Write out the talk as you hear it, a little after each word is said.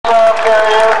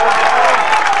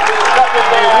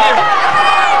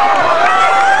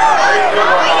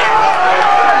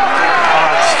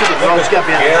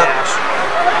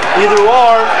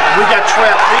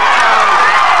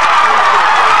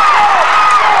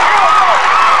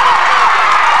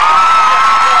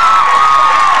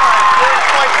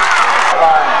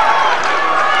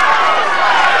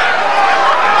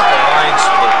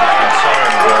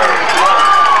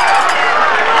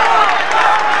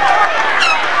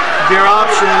Your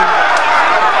option.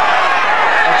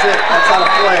 That's it. That's how to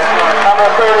play it. Number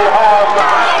 30, Hall.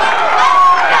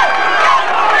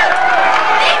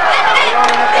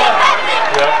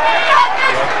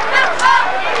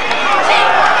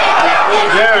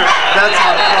 There. That's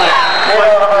how to play it.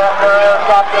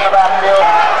 Stopped in the backfield.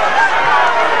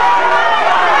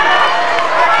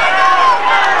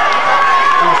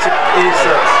 86.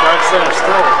 Right center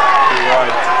still. You're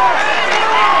right.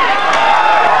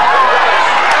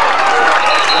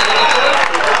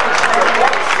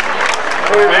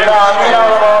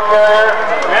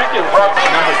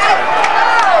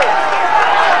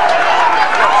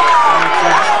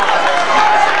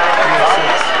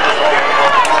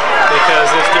 Because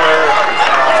if they're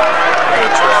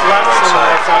flexing,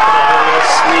 that's not going to hurt us.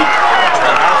 Sneak.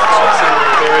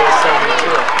 There is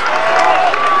 72.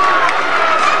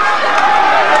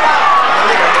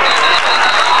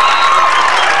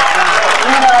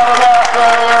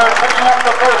 Picking up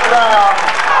the first down.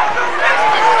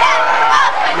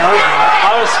 No,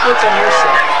 How are splits on your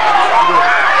side?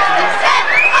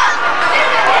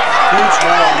 huge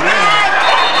ball, man.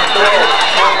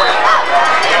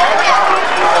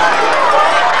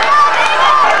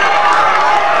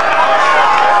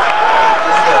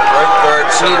 Right guard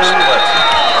center split.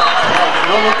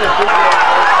 Don't look at this.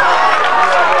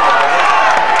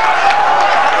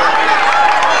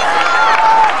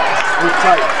 We're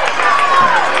tight.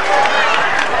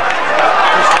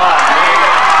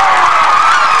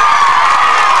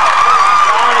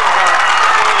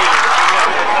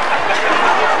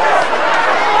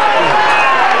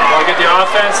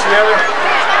 Offense together.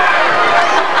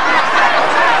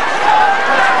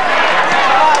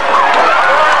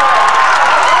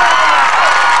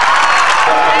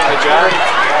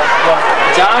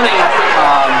 Johnny,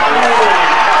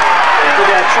 we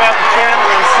got trap the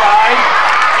camera inside.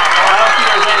 I don't think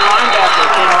there's any linebacker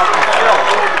that came off the field.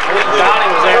 Johnny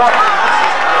was there.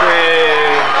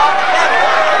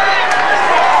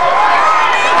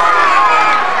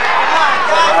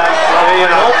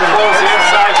 Close the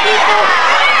inside people.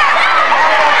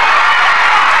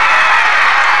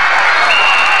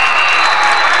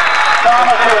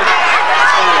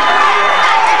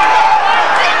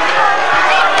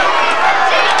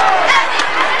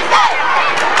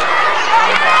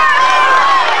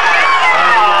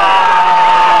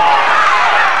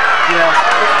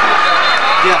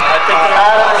 Yeah, I think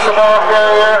Adams, the ball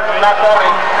carrier, not coming.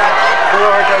 who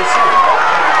are guys here?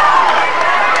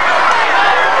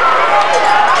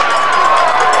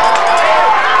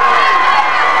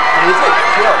 What do you think?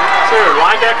 So your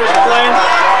linebackers are playing?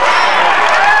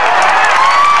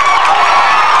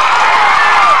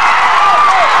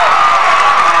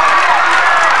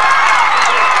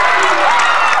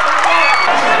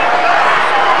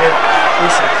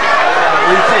 Listen, what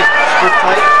do you think? Split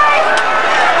tight?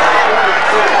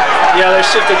 Yeah, they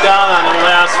shifted down on the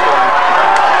last one.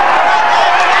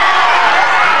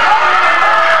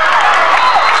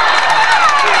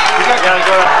 You gotta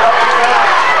go.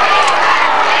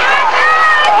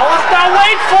 Oh, let's not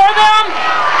wait for them!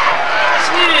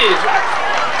 Jeez.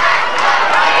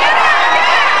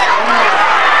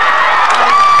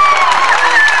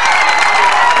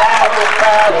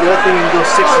 The other thing, you can go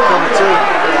 6 to cover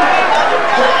 2.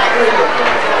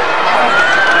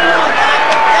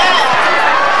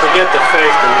 Forget the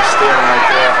fake, but you're standing right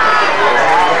there.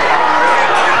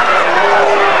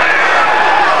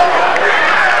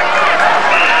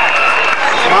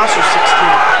 Monster 16.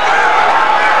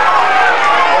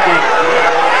 Okay.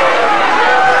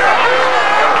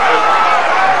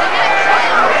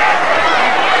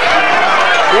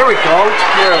 There we go.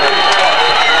 Here.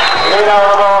 Lead out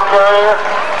of the ball carrier,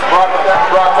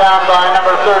 brought down by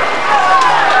number 30.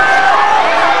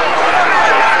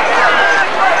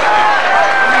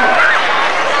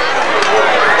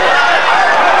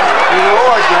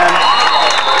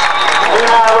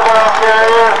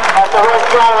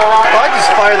 I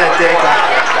just fire that day.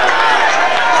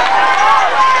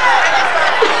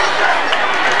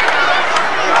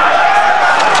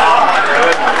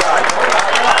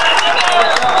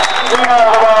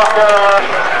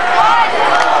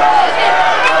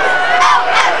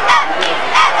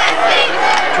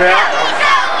 Trap.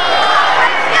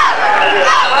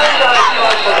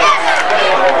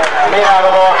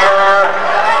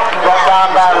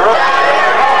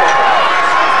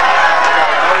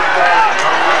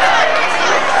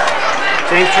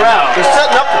 Same trap. They're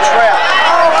setting up the trap.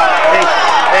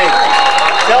 Hey,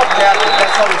 tell Captain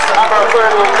that's how they're setting up.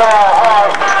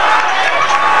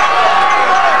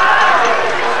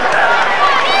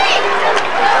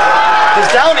 Because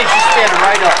Downey's just standing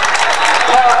right up.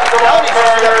 Downey's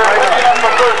just standing right up.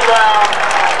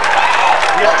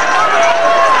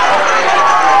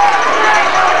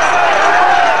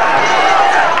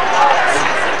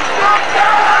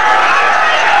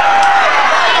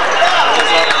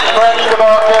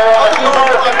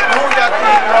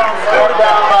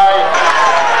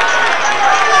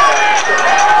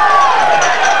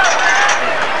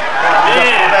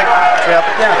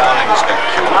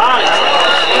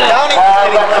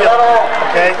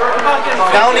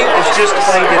 just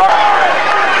plain good.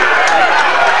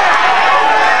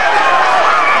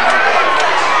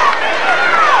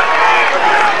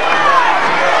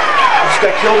 Just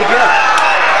got killed again.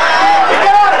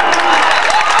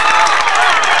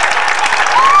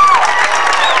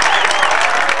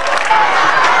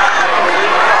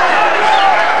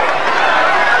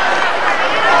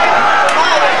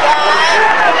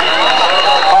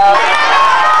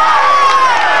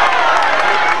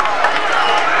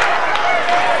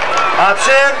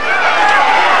 Option.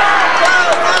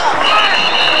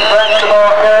 French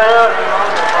ball carrier,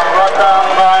 brought down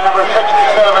by number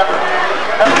 67.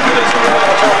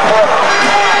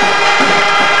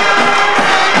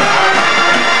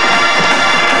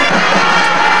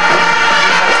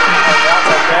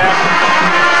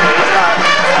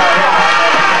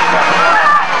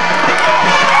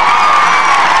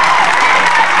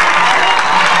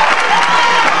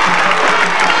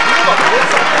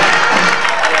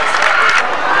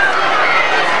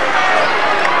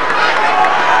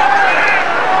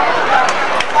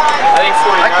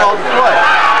 I called the play.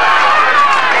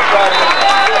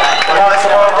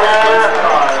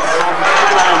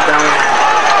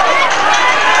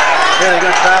 Yeah, they're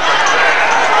going to trap him.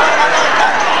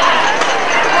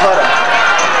 Cut him.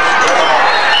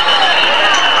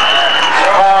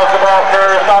 The ball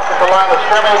carrier stopped at the line of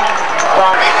scrimmage.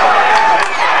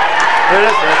 Here it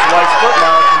is. That's a white split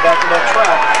now. Come back to that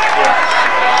trap.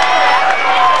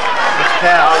 It's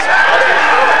passed.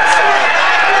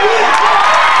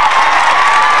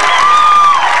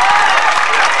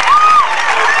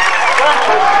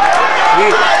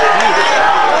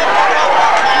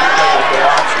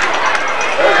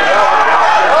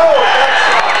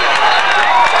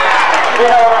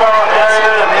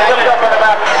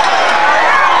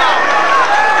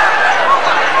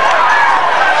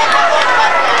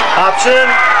 Option.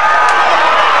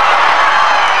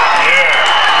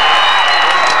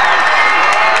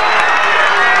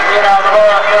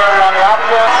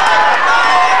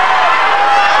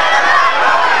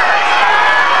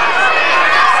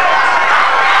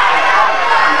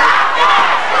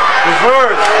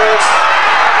 Reverse.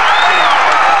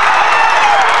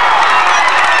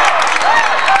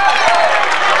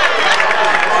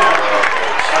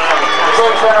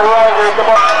 Six in a row with the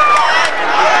ball.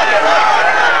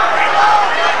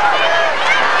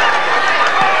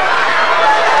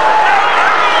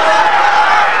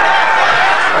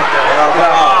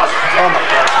 Oh my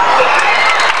gosh.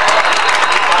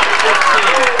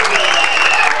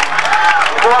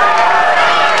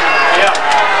 Yeah.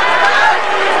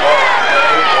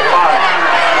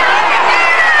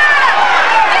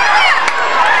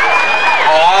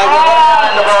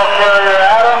 The ball carrier,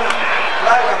 Adam.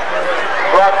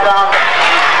 Brought down.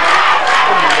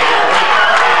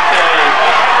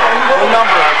 What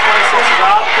number? 26 is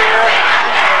out there.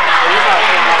 He's not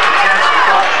paying much attention.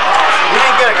 We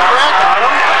didn't get a crack on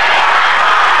him.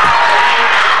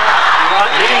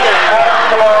 You didn't get a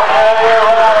The ball carrier,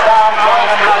 run out of bounds.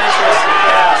 I'm not interested in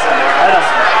pass. I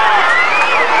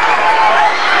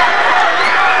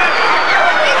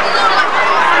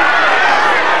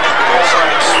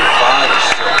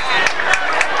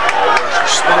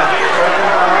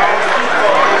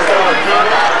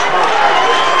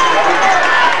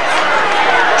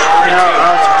don't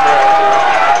know.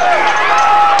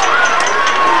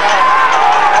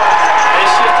 They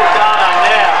shifted down on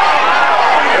that.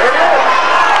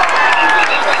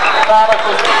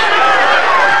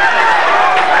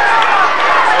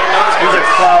 These are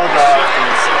cloud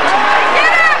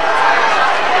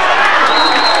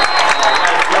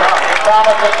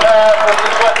Thomas is pass was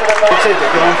deflected in the I'd say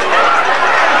they're going for it.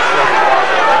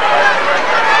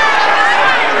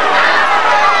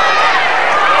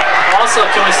 Also,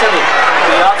 can we send the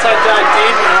outside guy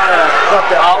deep and want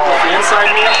to out with the inside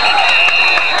man?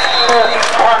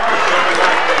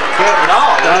 No.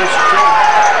 Down as you can.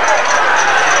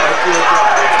 I feel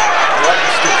like let me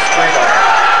stick straight up.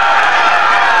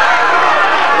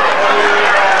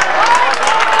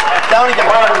 Down again.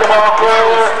 The ball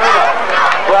carrier,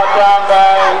 brought down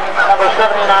by number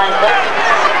 79.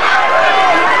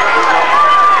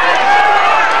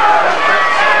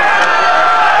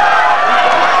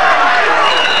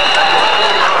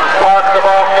 The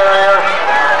ball carrier,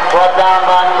 brought down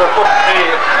by number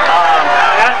 50.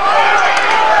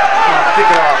 Pick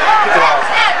it off. Pick it off.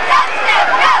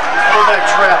 Pull that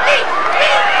trap.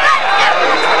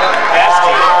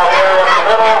 Ball carrier in the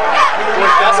middle.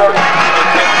 That's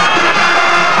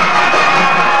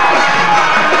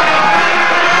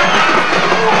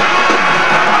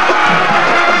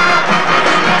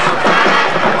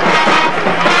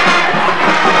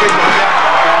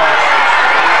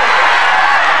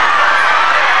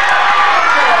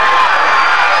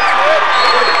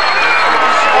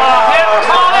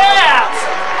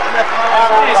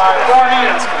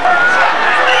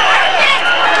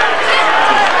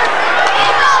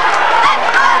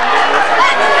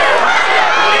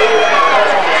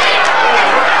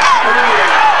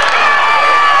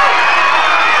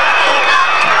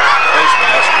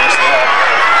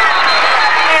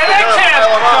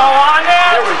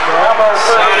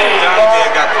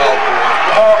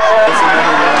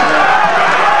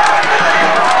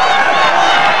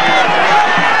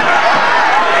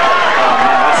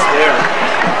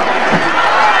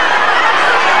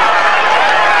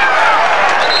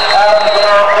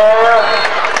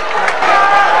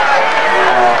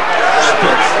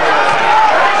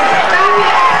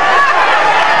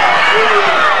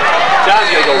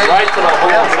right to the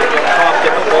hole so you can talk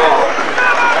at the ball.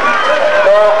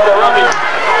 Oh.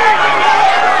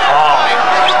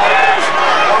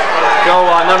 Go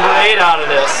number 8 out of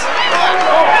this.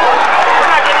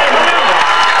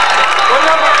 We're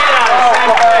number 8 out of this.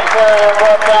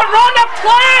 Run the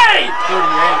play!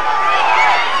 38.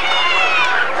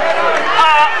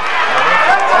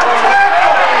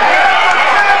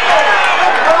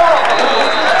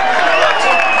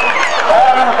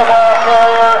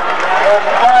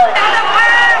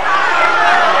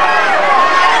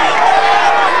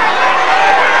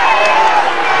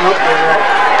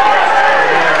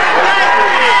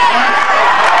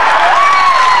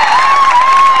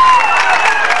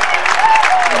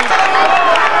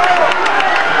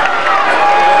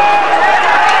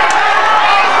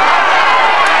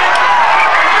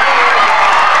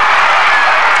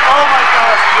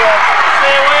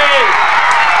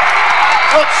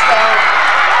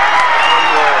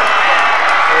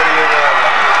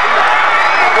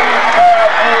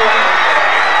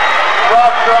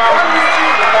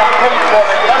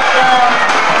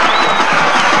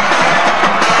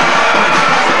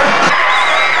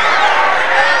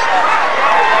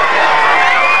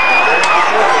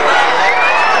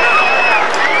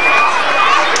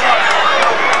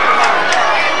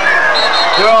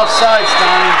 They're offside,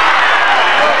 Donnie.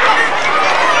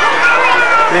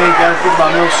 Hey, you gotta think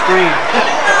about middle screen.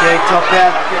 Okay, tough pass,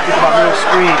 think about middle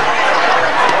screen.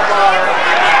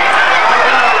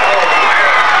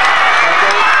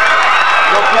 Okay?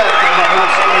 No pass, think about middle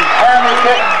screen. Family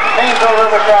kick, teams over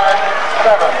Riverside,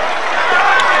 7.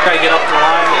 Try to get up the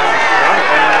line and run it.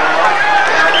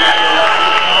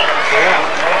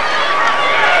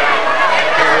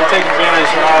 We'll take advantage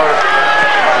of our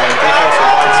defensive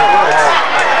line splits.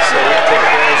 So we can take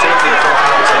advantage of the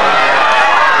defensive line.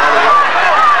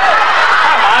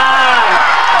 Come on!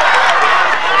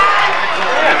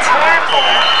 Yeah, tackle.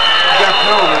 You got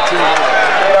penalty too.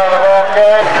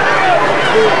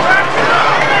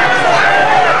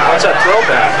 Watch that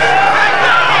throwback.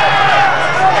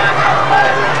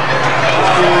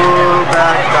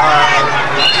 Back dive.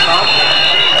 Stop.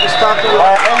 Just stop the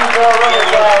line.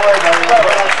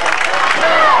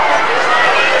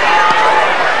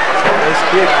 Nice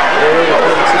kick.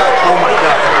 Oh my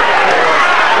God.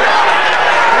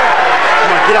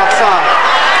 Come on, get outside.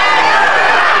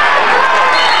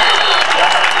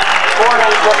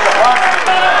 40 with the punt.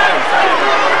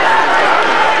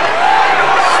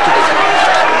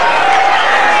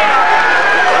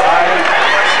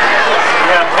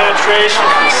 Yeah, penetration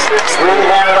from 6. We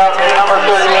handed off to number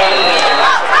 38.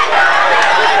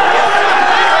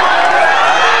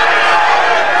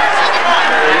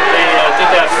 They did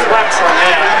that flex on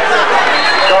that.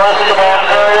 Go after the ball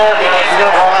carrier. I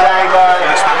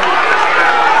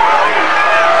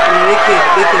mean, they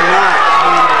cannot.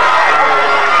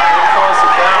 Close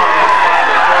it down.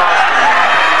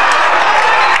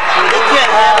 They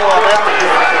can't handle all that.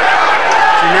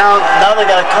 So now they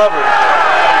got to cover.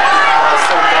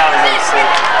 So down in this thing.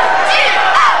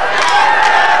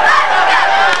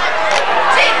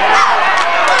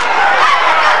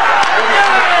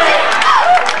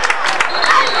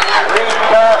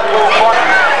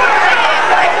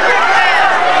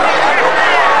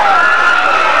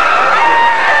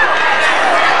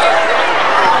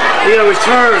 You gotta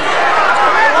return.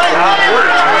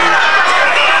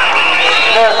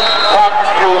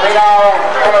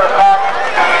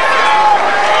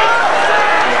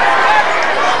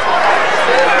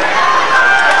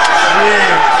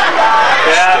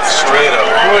 Yeah, straight up.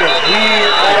 What a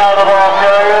weird.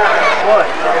 What?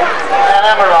 And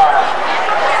Emerald.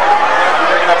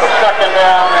 Bringing up a second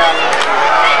down and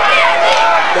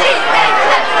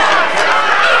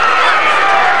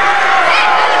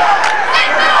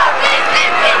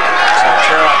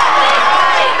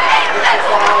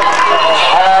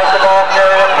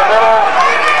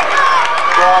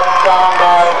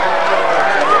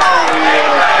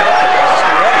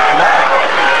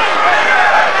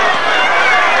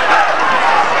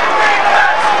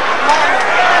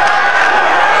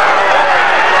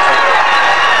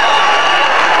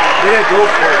Go for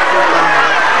it.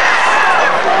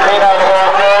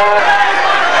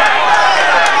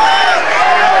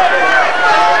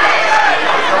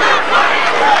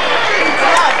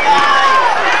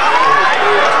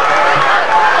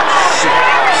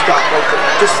 Stop.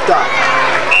 Just stop.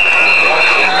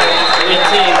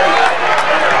 18.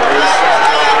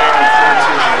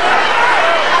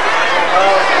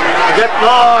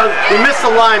 No, we missed the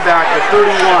linebacker,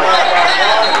 31.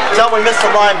 Tell him we missed the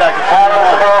linebacker, 31.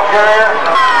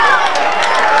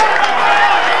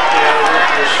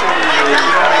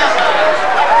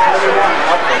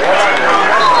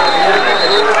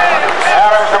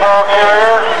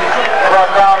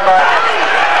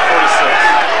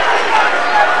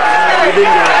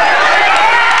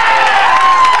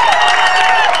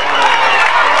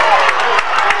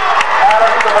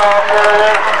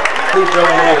 Please don't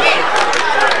move.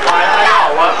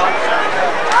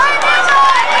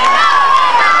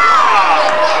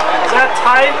 Is that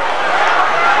tight?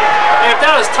 Hey, if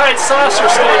that was tight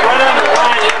saucer, so right on the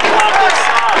line, it would block this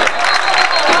side.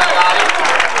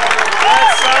 That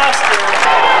saucer.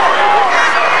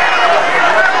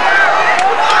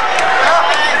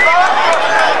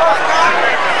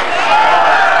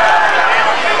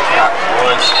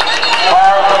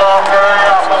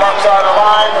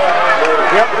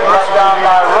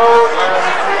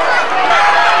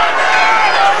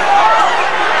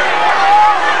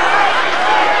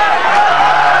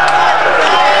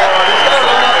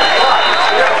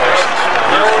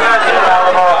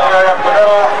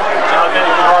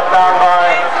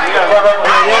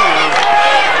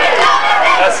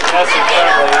 That's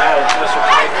incredible, yeah, it's just a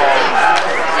plate ball.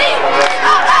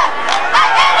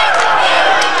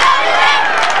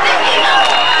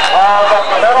 Up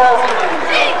the middle,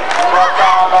 brought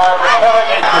down by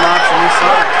Riverside. Come on from this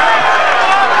side.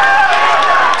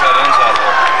 Tight ends out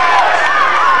there.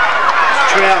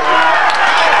 Trail.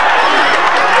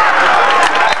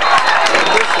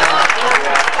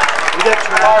 We got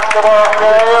trail. Basketball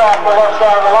carrier off the left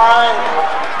side of the line.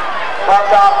 Brought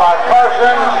down by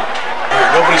Parsons.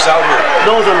 Nobody's out here.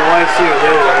 No one's on the YC or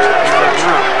there.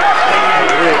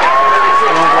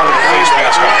 Face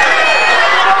mask on.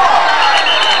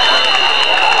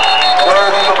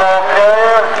 First the ball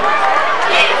carrier.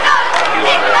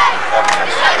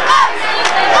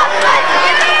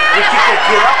 We keep that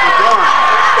kid up, we're gone.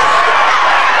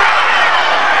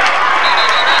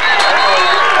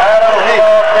 Adam the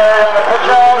ball carrier in the pitch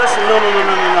out. Listen, no.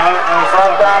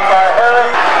 Brought down by Harry.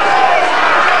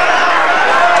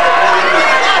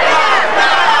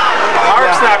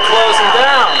 Mark's not closing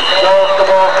down. Goes the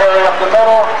ball carrier up the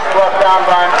middle. Brought down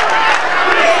by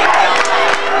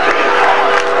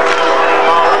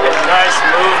Nice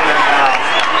movement now.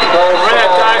 goes the Red,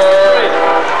 ball dive carrier. straight.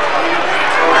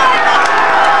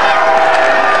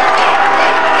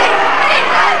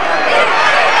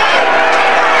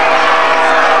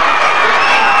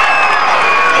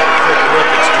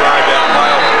 It's dry down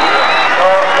mile.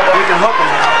 We can hook him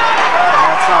now.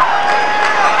 That's up.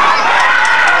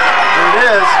 There it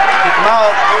is. Kick him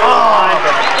out. Oh,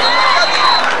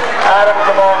 Adam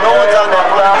the ball no one's on that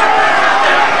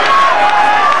carrier.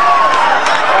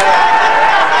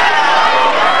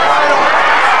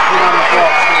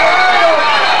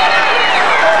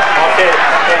 Okay,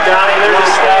 Donnie, they're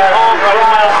just staying home right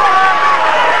now.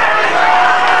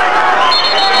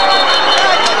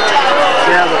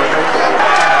 yeah, they're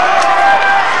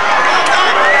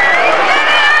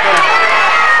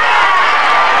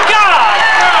God!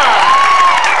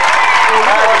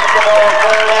 Adam the ball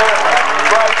carrier.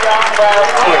 Brought down by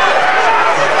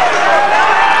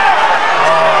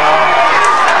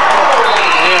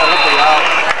Yeah, look at that.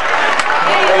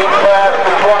 8 pass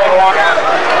to 21.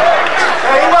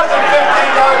 Hey, he wasn't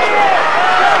 15 yards.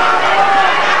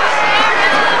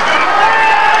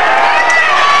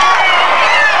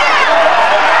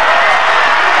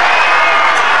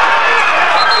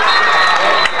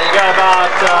 We got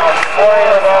about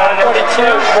 42.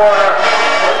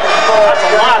 That's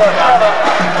a lot.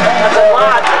 That's a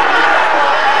lot.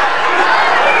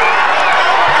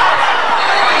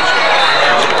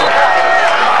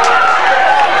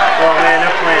 Oh man,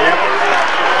 they're playing it.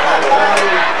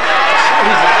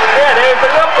 Yeah,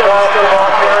 everybody up there.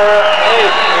 Hey.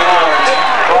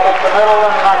 Ball up the middle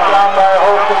and knocked down by a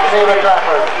host of Geneva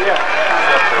trappers.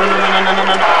 No.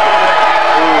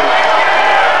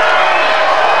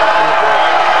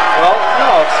 Well, no,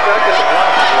 it's got to get the block.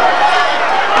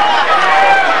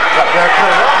 They're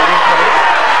coming up. They didn't come in.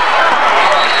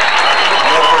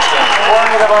 No first down.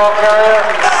 20 the ball carrier.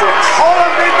 6. Hold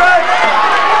on, big man.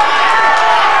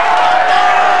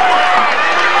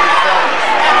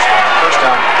 First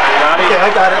down. Okay, I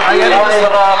got it. 20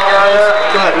 the ball carrier.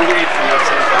 Go ahead.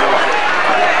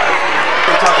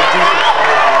 They're talking defense.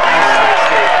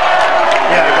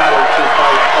 Yeah, I got it.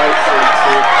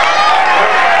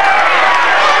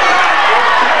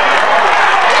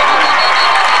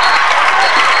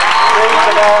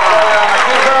 The ball carrier on the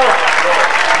keeper.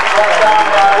 Brought down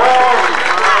by Wells.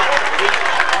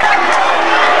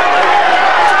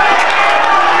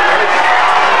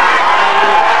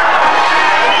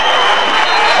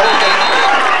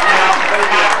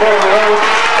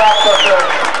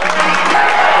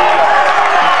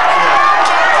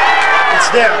 It's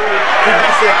there. He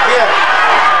beats that kid.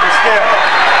 It's there.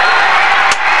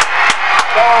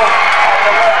 Ball on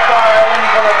the left side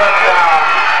into the touchdown.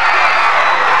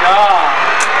 God.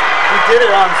 He did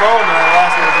it on his own, man.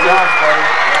 Last of the jobs, buddy.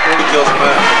 He kills him,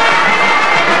 man.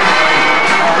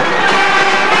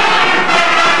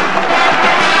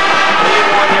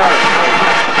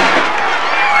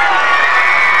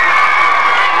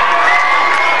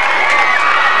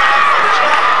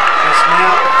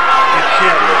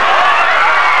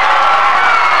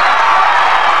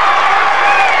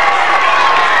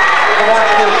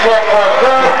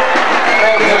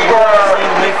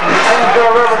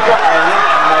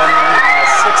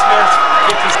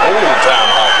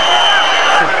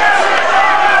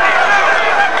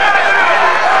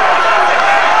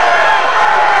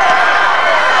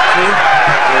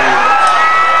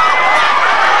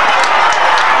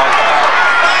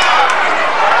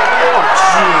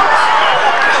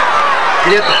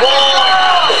 He hit the ball.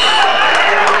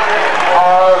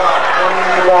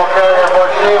 Ball carrier for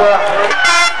Geneva.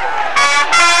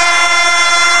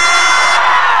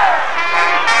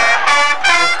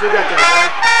 Still got that,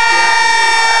 right?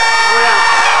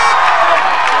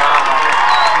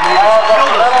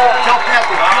 Tell Pat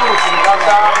to kill us. Got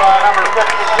down by number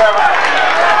 57.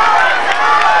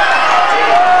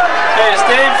 Hey, is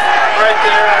Dave right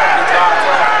there?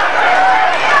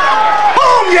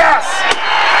 Boom! Yes!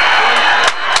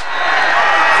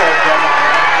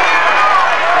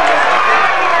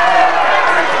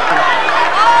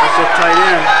 That's a tight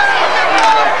end.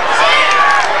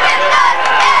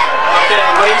 Okay,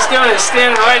 what he's doing is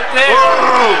standing right there.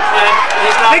 And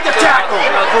he's not Make the tackle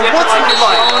for dipping once in like your his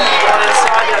life. phone going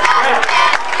inside that frame.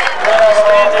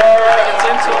 Stand there and gets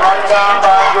into it.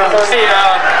 Hey,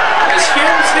 is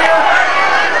Humes here?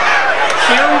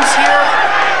 Humes here?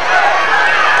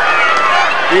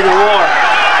 Either or.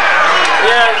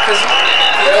 Yeah, because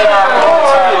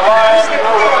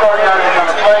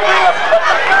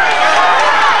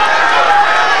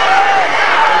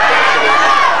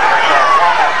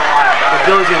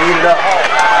Billy's gonna eat it up.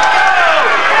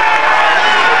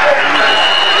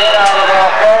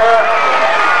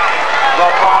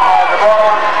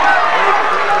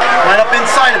 Right up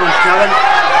inside of him, Kevin.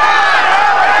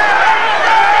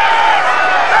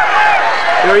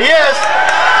 There he is.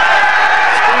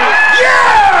 Yeah!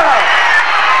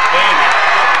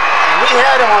 We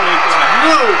had him on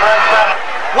blue.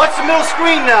 Watch the middle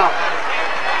screen now.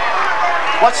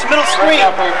 Watch the middle screen.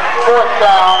 Fourth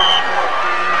down.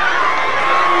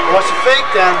 Watch the fake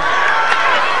then.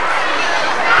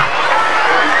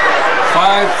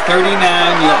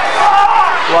 5:39 left.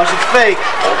 Watch it fake.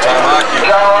 Time hockey.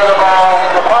 Down with the ball.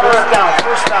 The punter. First down,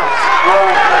 first down.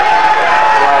 Right.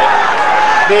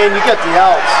 Man, you got the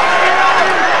outs.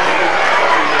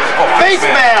 Face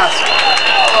mask.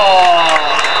 Oh.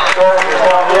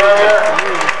 Ball carrier.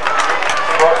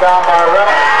 Brought down by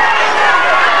Reynolds.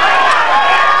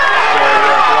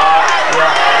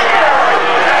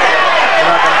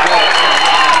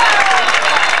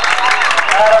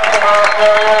 Adams, the ball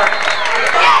carrier.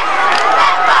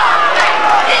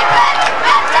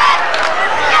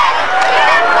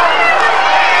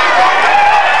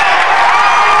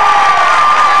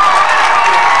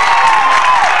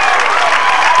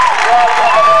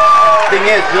 Thing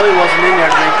is, Billy wasn't in there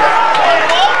to make that.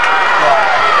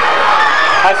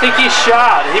 I think he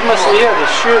shot. He must have had to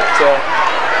shoot. Is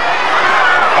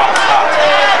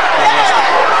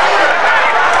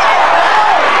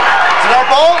it our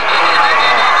ball?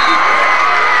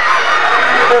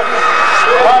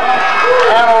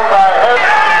 Handled by Hurt.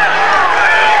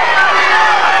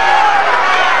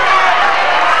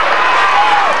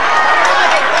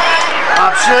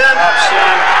 Option.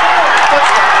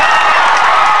 Touchdown.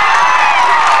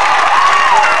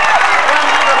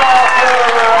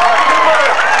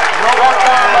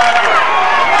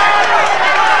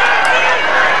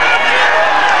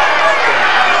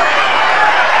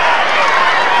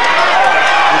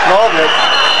 Called it.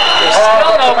 There's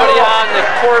still nobody on the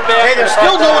quarterback. Hey, there's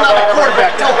still no one on the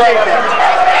quarterback. Tell Dave that.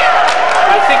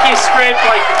 I think he scraped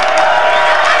like.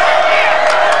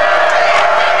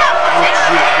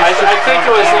 I think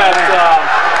it was that.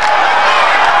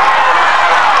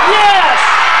 Yes!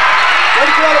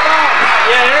 Way to go out of bounds.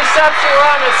 Yeah, interception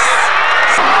run is.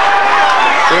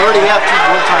 They already have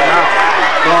one timeout.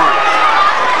 Gone.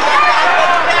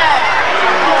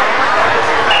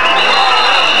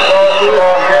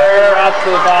 We're up to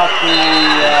about the.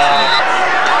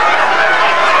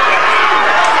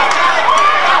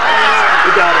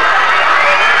 We got it.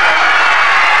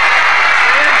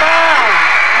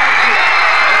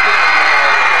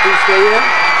 Please stay in.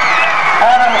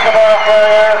 Adams, the ball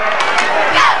carrier.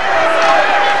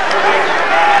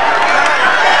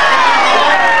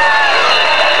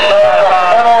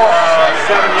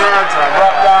 7 yards on it.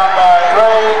 Brought down by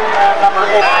Ray and number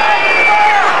 8.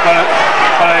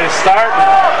 But I start.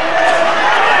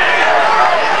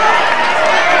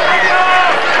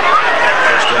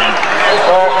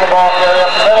 Throws the ball carrier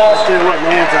up the middle. Let's do what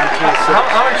lands on 26.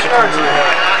 How much yards do you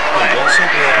have?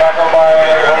 Tackled by the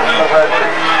red.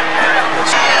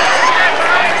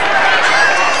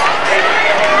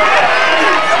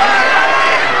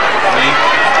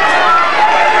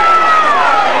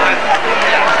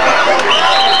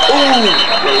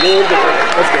 Ooh,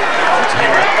 let's go.